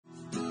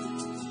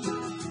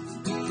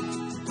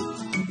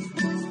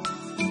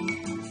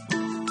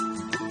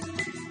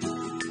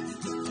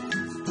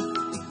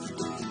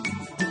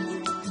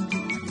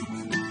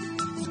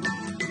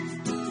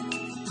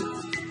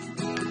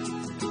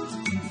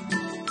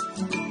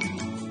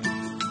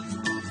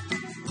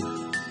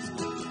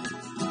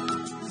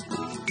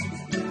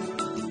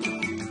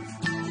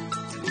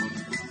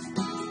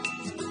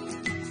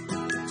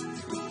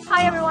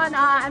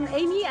everyone. I'm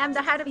Amy. I'm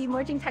the head of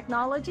emerging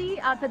technology.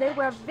 Today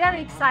we're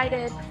very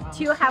excited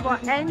to have our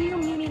annual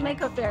Mini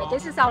Maker Fair.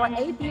 This is our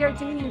 8th year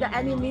doing the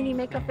annual Mini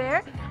Maker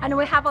Fair, and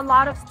we have a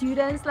lot of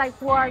students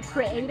who are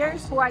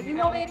creators, who are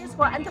innovators,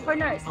 who are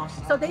entrepreneurs.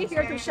 So they're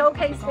here to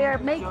showcase their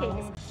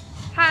makings.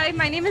 Hi,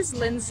 my name is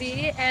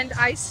Lindsay and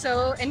I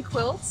sew and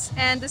quilts,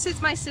 and this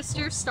is my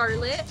sister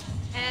Starlet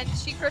and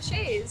she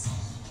crochets.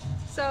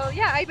 So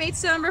yeah, I made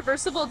some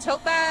reversible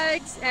tote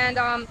bags, and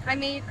I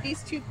made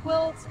these 2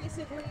 quilts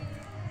recently,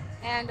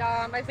 and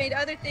I've made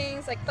other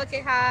things like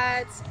bucket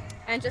hats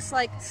and just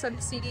like some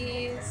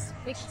CDs,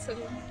 making some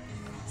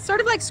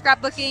sort of like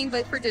scrapbooking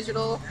but for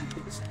digital.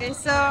 Okay,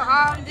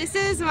 so this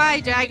is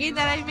my dragon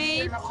that I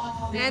made,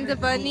 and a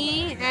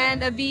bunny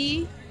and a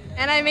bee,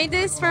 and I made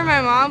this for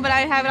my mom, but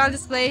I have it on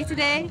display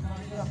today.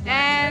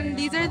 And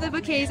these are the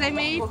bouquets I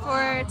made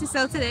to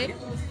sell today.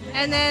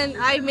 And then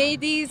I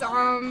made these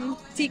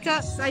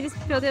teacups. I just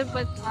filled it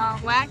with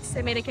wax.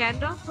 I made a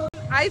candle.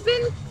 I've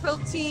been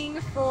quilting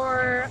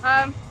for,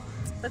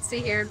 let's see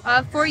here,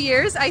 4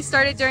 years. I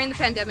started during the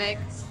pandemic.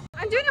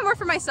 I'm doing it more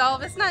for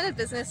myself. It's not a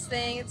business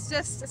thing. It's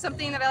just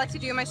something that I like to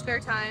do in my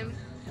spare time.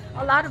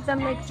 A lot of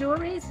them make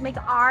jewelries, make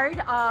art,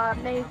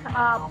 make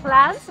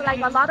plants.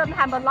 A lot of them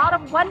have a lot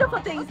of wonderful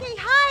things. Okay,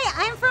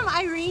 hi, I'm from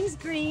Irene's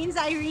Greens,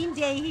 Irene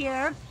Day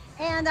here.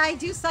 And I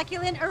do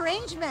succulent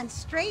arrangements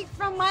straight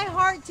from my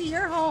heart to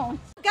your home.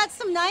 Got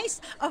some nice,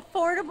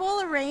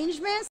 affordable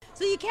arrangements,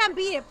 so you can't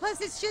beat it.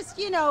 Plus, it's just,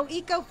 you know,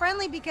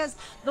 eco-friendly because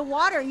the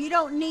water, you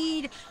don't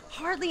need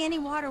hardly any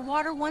water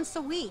once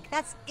a week.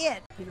 That's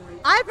it.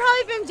 I've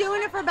probably been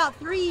doing it for about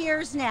 3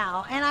 years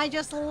now, and I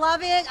just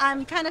love it.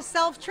 I'm kind of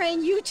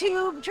self-trained,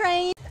 YouTube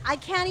trained. I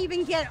can't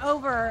even get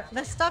over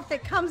the stuff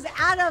that comes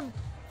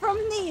from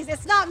these.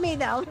 It's not me,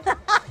 though.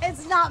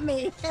 It's not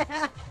me.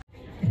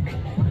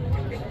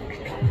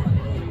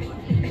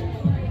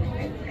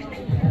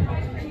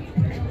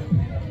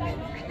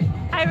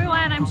 Hi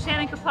everyone, I'm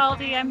Shannon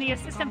Capaldi. I'm the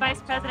Assistant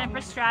Vice President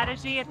for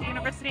Strategy at the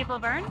University of La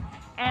Verne,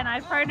 and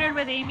I've partnered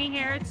with Amy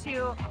here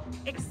to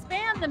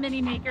expand the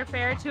Mini Maker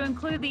Fair to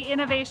include the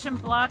Innovation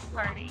Block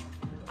Party.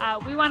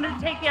 We wanted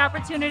to take the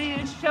opportunity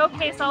to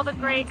showcase all the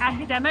great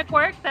academic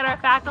work that our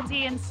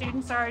faculty and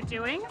students are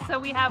doing. So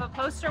we have a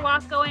poster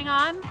walk going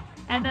on,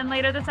 and then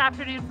later this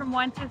afternoon from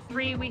 1 to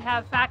 3 we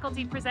have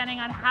faculty presenting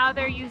on how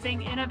they're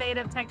using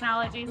innovative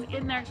technologies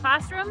in their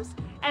classrooms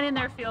and in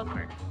their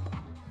fieldwork.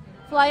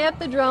 Fly up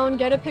the drone,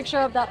 get a picture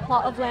of that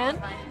plot of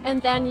land,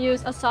 and then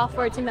use a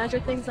software to measure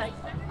things like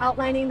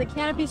outlining the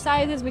canopy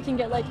sizes. We can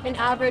get like an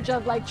average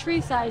of like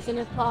tree size in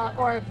a plot,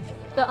 or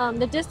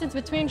the distance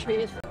between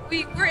trees.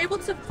 We were able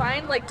to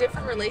find like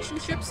different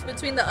relationships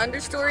between the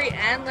understory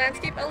and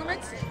landscape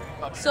elements.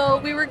 So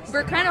we're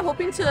kind of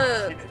hoping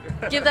to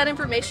give that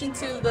information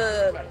to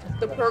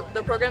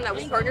the program that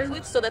we partnered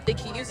with, so that they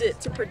can use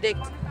it to predict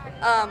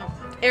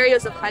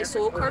areas of high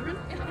soil carbon,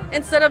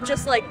 instead of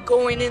just like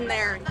going in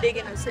there and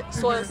digging a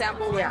soil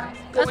sample. Yeah,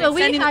 that's what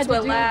we had to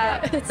a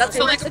lab. That's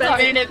an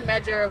experimental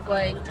measure of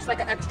like just like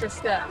an extra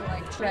step,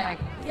 like track.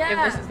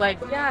 Yeah, versus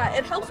yeah,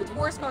 it helps with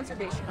forest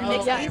conservation. It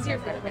makes it easier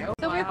for them.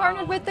 So we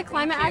partnered with the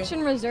Climate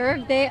Action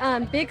Reserve. They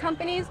big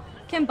companies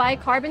can buy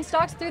carbon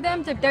stocks through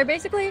them. They're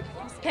basically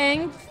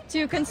paying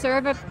to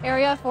conserve an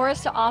area of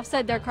forest to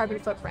offset their carbon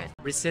footprint.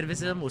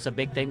 Recidivism was a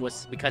big thing,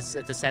 was because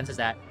the sense is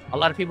that a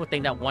lot of people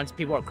think that once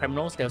people are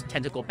criminals, they'll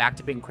tend to go back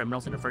to being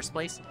criminals in the first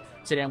place.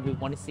 So then we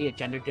want to see a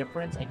gender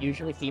difference, and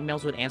usually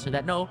females would answer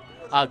that no,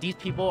 these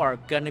people are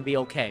going to be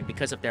okay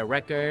because of their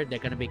record. They're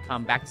going to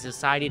come back to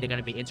society. They're going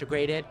to be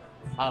integrated.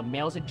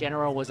 Males in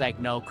general was like,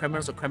 no,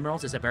 criminals are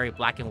criminals. It's a very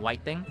black and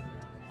white thing.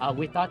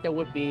 We thought there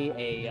would be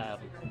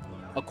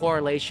a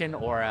correlation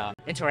or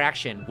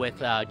interaction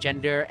with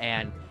gender,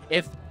 and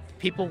if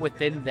people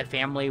within the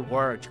family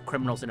were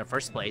criminals in the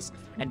first place,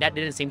 and that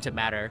didn't seem to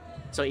matter.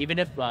 So even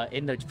if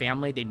in the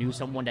family they knew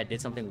someone that did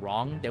something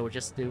wrong, they would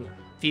just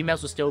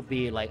females would still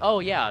be like, oh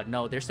yeah,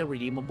 no, they're still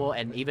redeemable.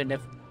 And even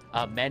if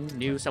men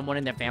knew someone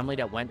in their family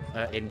that went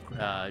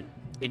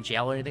in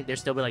jail or anything, they're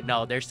still be like,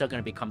 no, they're still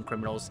going to become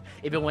criminals.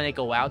 Even when they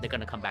go out, they're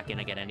going to come back in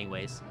again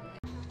anyways.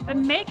 The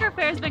Maker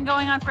Fair has been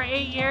going on for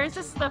 8 years.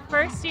 This is the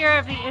first year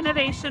of the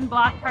Innovation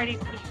Block Party.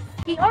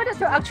 In order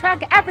to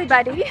attract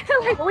everybody,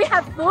 we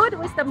have food,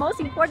 which is the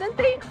most important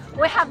thing.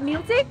 We have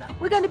music.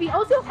 We're going to be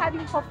also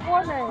having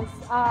performance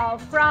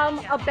from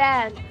a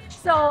band.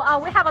 So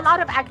we have a lot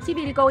of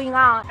activity going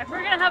on. If we're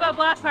going to have a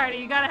block party,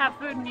 you got to have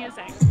food and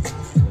music.